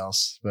anybody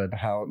else, but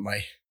how it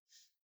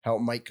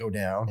might go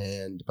down.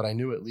 But I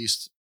knew, at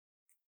least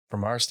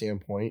from our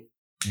standpoint,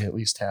 he at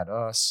least had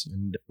us,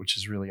 and which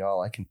is really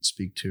all I can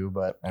speak to.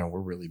 But I know we're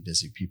really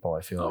busy people.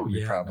 I feel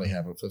we probably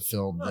haven't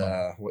fulfilled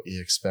what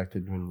you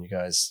expected when you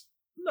guys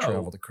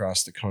traveled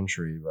across the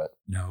country. But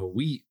no,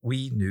 we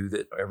knew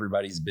that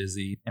everybody's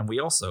busy, and we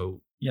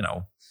also,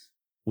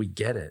 we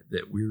get it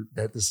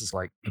that this is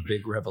like a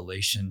big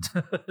revelation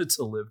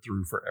to live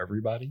through for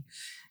everybody.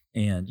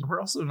 And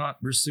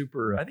we're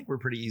super, I think we're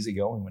pretty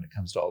easygoing when it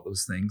comes to all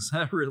those things.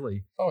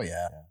 Really. Oh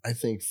yeah. I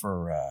think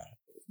for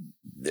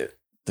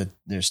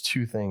there's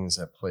 2 things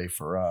that play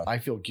for us. I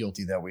feel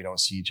guilty that we don't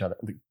see each other.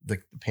 The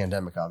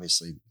pandemic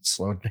obviously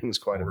slowed things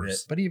quite a bit.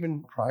 But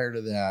even prior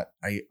to that,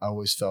 I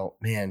always felt,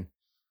 man,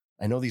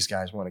 I know these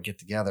guys want to get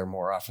together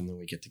more often than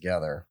we get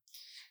together.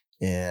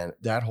 And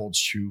that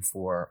holds true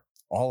for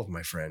all of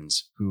my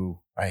friends who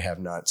I have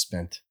not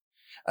spent.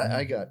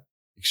 I got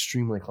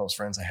extremely close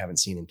friends I haven't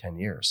seen in 10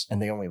 years,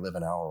 and they only live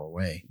an hour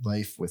away.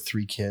 Life with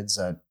 3 kids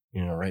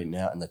right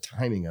now, and the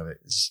timing of it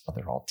is,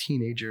 they're all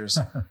teenagers.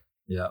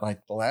 Yeah.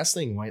 Like the last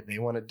thing they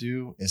want to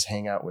do is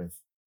hang out with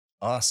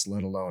us,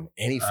 let alone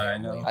any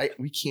family.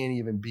 We can't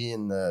even be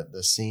in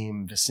the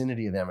same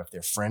vicinity of them if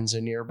their friends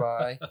are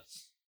nearby.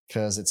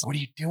 Because it's, what are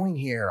you doing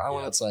here?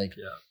 It's like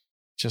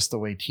just the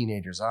way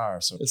teenagers are.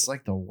 So it's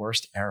like the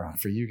worst era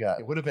for you guys.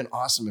 It would have been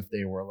awesome if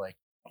they were like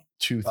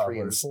 2,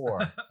 3, and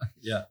 4.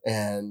 Yeah.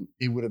 And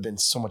it would have been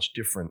so much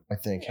different, I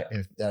think,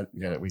 if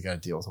we got to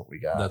deal with what we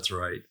got. That's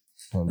right.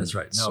 That's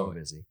right. No, so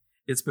busy.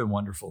 It's been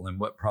wonderful. And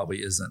what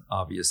probably isn't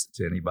obvious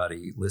to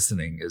anybody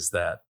listening is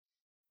that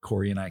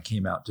Corey and I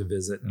came out to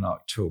visit in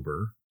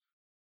October.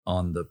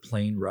 On the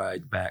plane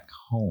ride back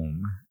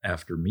home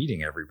after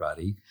meeting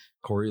everybody,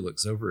 Corey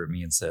looks over at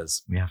me and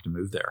says, we have to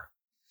move there.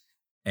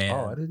 And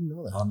I didn't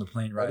know that. On the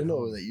plane ride I didn't know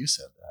home, that you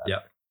said that.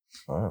 Yeah.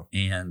 Wow.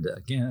 And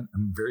again,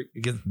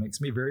 it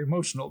makes me very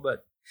emotional,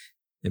 but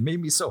It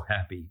made me so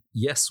happy.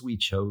 Yes, we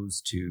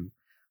chose to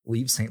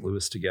leave St.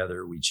 Louis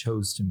together. We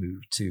chose to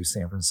move to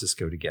San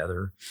Francisco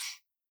together.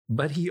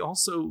 But he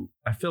also,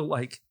 I feel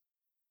like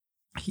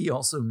he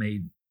also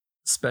made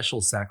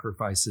special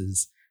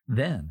sacrifices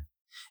then.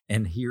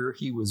 And here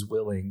he was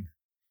willing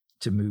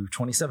to move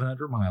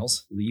 2,700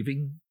 miles,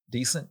 leaving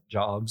decent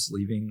jobs,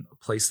 leaving a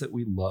place that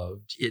we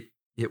loved.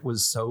 It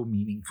was so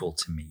meaningful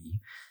to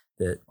me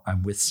that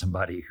I'm with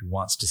somebody who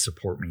wants to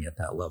support me at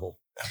that level.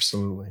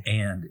 Absolutely.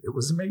 And it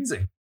was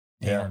amazing.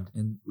 Yeah.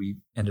 And we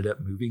ended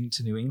up moving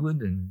to New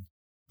England in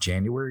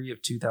January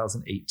of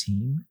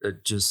 2018.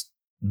 Just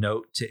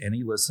note to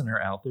any listener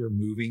out there,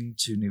 moving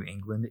to New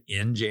England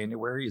in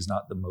January is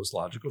not the most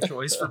logical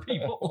choice for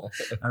people.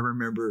 I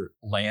remember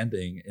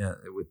landing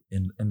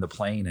in the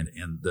plane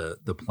and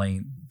the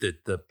plane,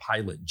 the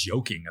pilot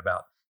joking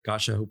about,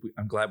 gosh,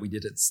 I'm glad we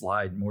didn't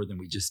slide more than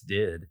we just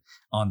did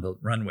on the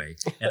runway.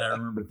 And I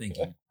remember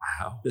thinking,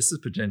 wow, this is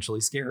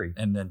potentially scary.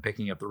 And then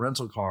picking up the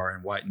rental car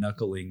and white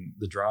knuckling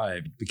the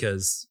drive,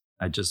 because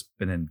I'd just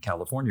been in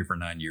California for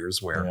 9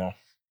 years where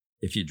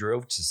if you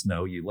drove to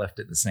snow, you left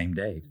it the same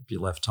day if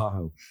you left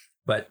Tahoe.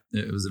 But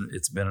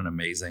it's been an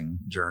amazing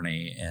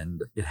journey,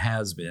 and it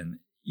has been.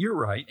 You're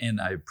right.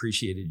 And I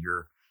appreciated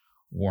your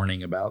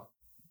warning about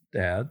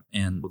Dad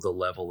and the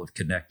level of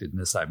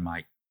connectedness I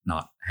might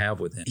not have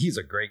with him. He's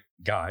a great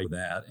guy with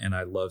that, and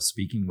I love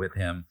speaking with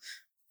him.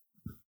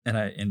 And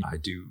I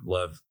do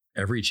love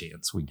every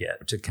chance we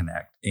get to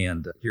connect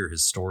and hear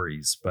his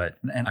stories.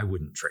 And I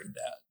wouldn't trade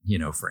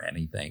that, for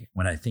anything.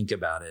 When I think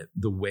about it,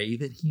 the way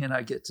that he and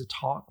I get to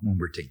talk when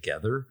we're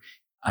together,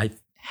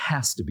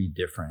 has to be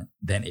different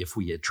than if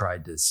we had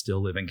tried to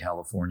still live in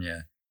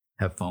California,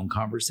 have phone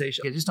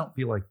conversation. I just don't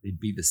feel like they'd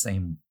be the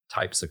same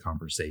types of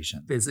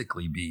conversation.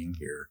 Physically being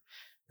here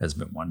has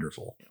been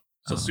wonderful.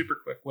 So super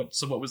quick.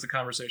 What was the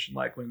conversation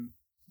like when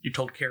you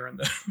told Karen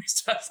that we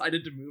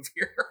decided to move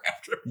here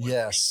after?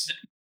 Yes.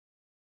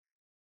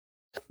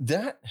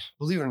 That,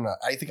 believe it or not,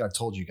 I think I've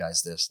told you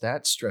guys this.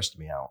 That stressed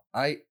me out.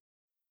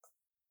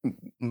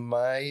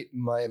 My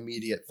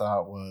immediate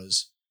thought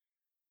was,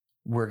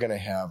 we're going to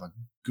have a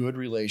good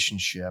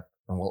relationship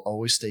and we'll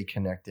always stay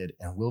connected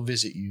and we'll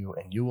visit you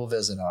and you will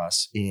visit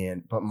us.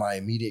 But my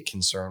immediate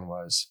concern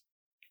was,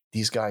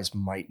 these guys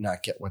might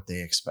not get what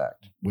they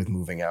expect with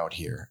moving out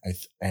here.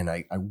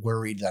 I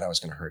worried that I was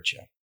going to hurt you.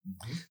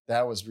 Mm-hmm.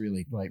 That was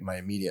really like my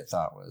immediate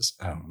thought was,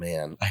 oh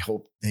man, I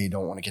hope they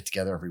don't want to get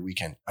together every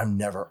weekend. I'm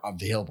never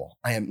available.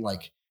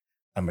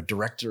 I'm a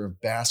director of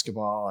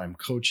basketball. I'm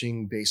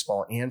coaching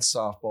baseball and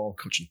softball,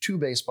 coaching 2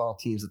 baseball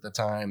teams at the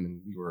time.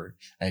 And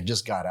I had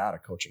just got out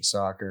of coaching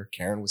soccer.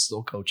 Karen was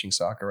still coaching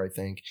soccer, I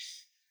think.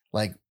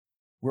 Like,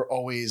 we're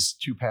always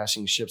 2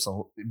 passing ships.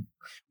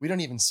 We don't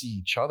even see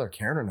each other,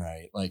 Karen and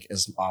I, like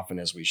as often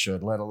as we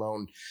should, let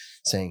alone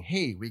saying,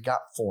 hey, we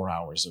got 4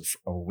 hours of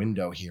a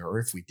window here. Or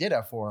if we did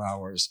have 4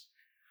 hours,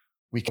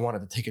 we wanted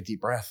to take a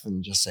deep breath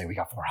and just say we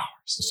got 4 hours.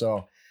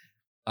 So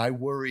I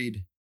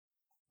worried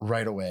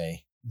right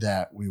away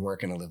that we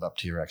weren't going to live up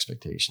to your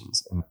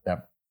expectations. And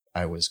that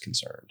I was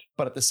concerned.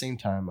 But at the same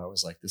time, I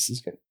was like, this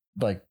is good.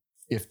 Like,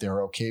 if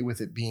they're okay with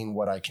it being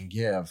what I can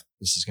give,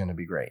 this is going to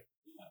be great.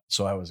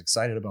 So I was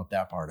excited about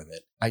that part of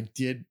it.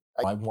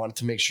 I wanted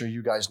to make sure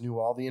you guys knew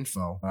all the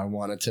info. I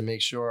wanted to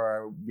make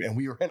sure, and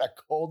we were in a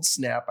cold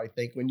snap, I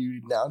think, when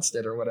you announced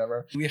it or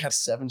whatever. We had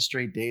 7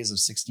 straight days of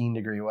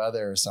 16-degree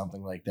weather or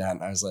something like that.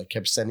 And I was like,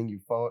 kept sending you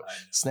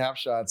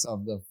snapshots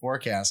of the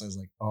forecast. I was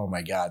like, oh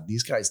my God,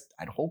 these guys,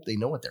 I hope they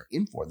know what they're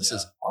in for. This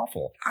is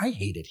awful. I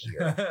hate it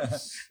here.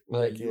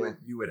 Like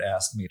you would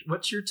ask me,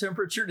 what's your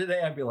temperature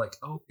today? I'd be like,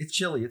 oh, it's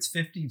chilly. It's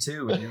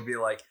 52. And you'd be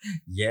like,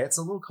 yeah, it's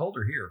a little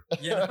colder here.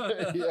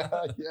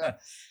 Yeah.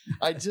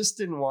 I just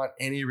didn't want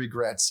any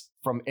regrets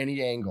from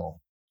any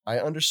angle. I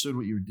understood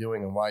what you were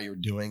doing and why you were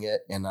doing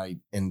it.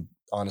 And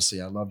honestly,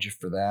 I loved you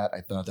for that.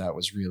 I thought that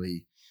was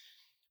really,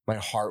 my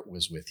heart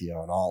was with you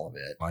on all of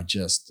it. I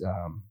just,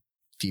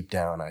 deep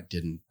down,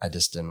 I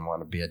just didn't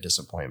want to be a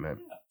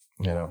disappointment,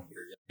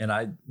 And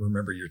I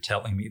remember you're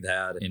telling me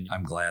that, and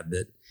I'm glad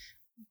that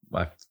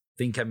I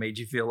think I made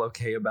you feel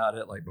okay about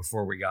it. Like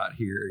before we got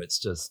here, it's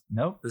just,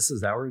 nope, this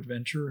is our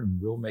adventure and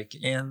we'll make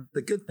it. And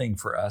the good thing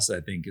for us,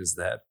 I think, is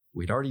that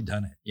we'd already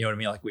done it. You know what I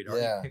mean? Like we'd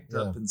already picked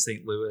up in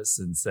St. Louis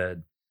and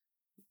said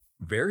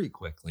very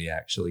quickly,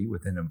 actually,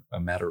 within a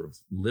matter of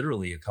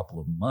literally a couple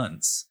of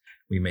months,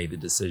 we made the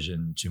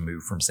decision to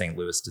move from St.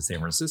 Louis to San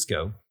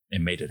Francisco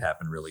and made it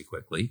happen really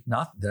quickly.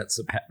 Not that's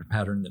a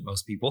pattern that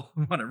most people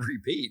want to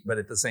repeat, but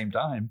at the same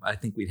time, I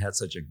think we'd had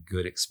such a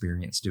good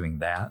experience doing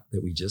that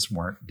we just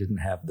didn't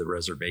have the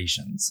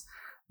reservations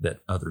that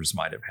others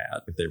might have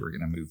had if they were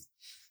going to move.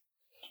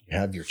 You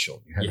have your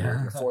children, you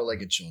have your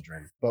 4-legged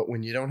children. But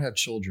when you don't have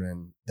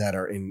children that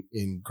are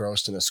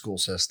engrossed in a school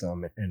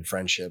system and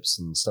friendships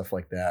and stuff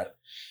like that,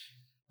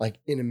 like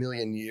in a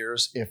million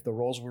years, if the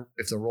roles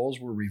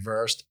were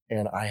reversed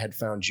and I had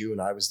found you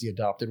and I was the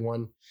adopted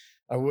one,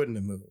 I wouldn't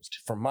have moved.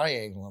 From my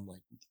angle, I'm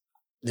like,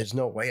 there's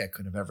no way I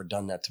could have ever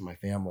done that to my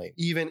family.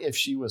 Even if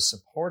she was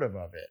supportive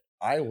of it,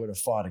 I would have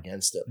fought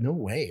against it. No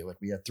way. Like,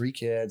 we had 3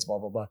 kids, blah,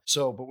 blah, blah.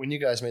 So, but when you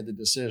guys made the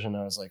decision,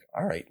 I was like,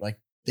 all right, like,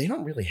 they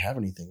don't really have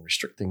anything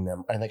restricting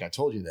them. I think I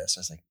told you this.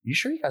 I was like, you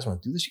sure you guys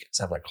want to do this? You guys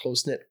have like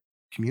close-knit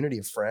community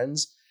of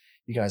friends.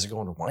 You guys are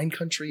going to wine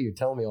country. You're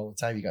telling me all the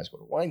time you guys go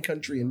to wine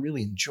country and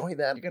really enjoy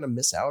that. You're going to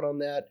miss out on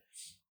that.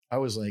 I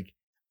was like,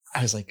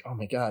 oh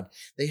my God,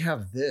 they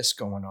have this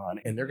going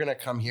on and they're going to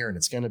come here and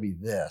it's going to be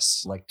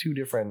this, like 2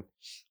 different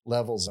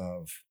levels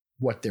of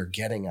what they're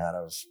getting out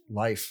of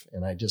life.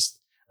 And I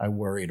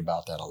worried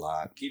about that a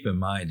lot. Keep in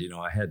mind,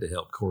 I had to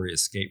help Corey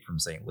escape from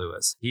St.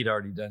 Louis. He'd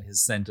already done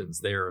his sentence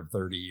there of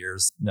 30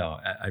 years. No,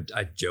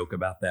 I joke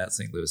about that.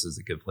 St. Louis is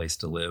a good place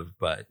to live,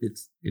 but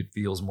it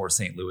feels more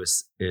St.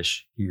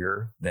 Louis-ish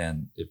here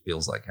than it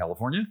feels like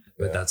California,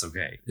 but that's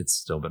okay. It's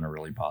still been a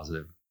really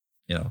positive,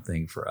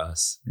 thing for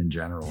us in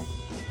general.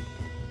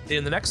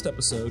 In the next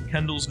episode,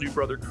 Kendall's new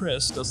brother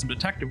Chris does some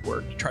detective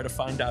work to try to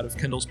find out if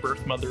Kendall's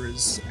birth mother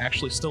is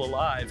actually still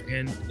alive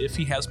and if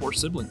he has more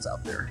siblings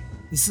out there.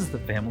 This is the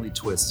Family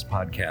Twist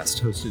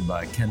podcast hosted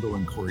by Kendall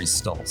and Corey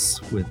Stultz,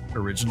 with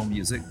original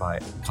music by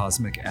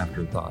Cosmic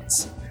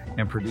Afterthoughts,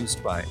 and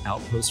produced by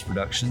Outpost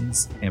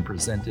Productions and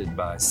presented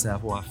by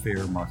Savoir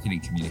Faire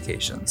Marketing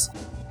Communications.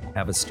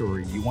 Have a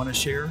story you want to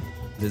share?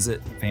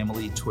 Visit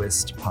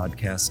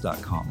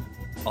FamilyTwistPodcast.com.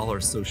 All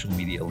our social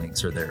media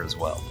links are there as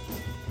well.